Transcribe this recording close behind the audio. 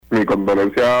mi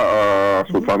condolencia a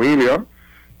su familia.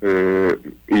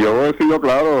 Y yo he sido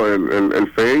claro,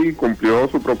 el FEI cumplió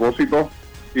su propósito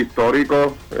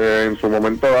histórico en su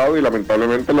momento dado, y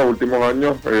lamentablemente en los últimos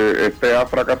años este ha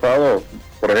fracasado.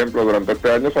 Por ejemplo, durante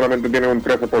este año solamente tiene un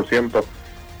 13%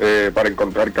 para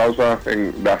encontrar causas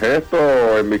de arresto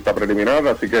o en vista preliminar,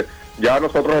 así que ya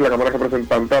nosotros en la Cámara de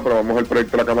Representantes aprobamos el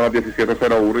proyecto de la Cámara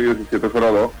 1701 y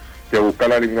 1702, que busca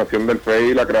la eliminación del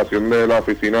FEI y la creación de la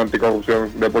Oficina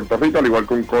Anticorrupción de Puerto Rico, al igual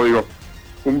que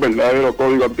un verdadero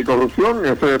código anticorrupción.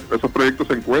 Esos proyectos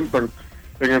se encuentran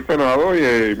en el Senado,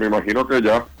 y me imagino que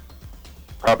ya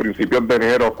a principios de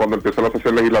enero, cuando empiece la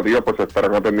sesión legislativa, pues se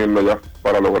estarán atendiendo ya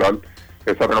para lograr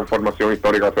esa transformación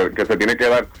histórica que se tiene que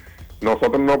dar.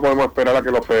 Nosotros no podemos esperar a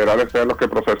que los federales sean los que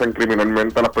procesen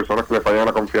criminalmente a las personas que le fallan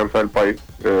la confianza del país.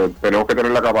 Tenemos que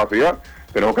tener la capacidad,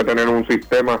 tenemos que tener un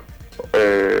sistema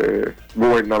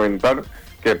gubernamental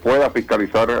que pueda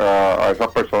fiscalizar a esas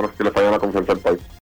personas que le fallan la confianza del país.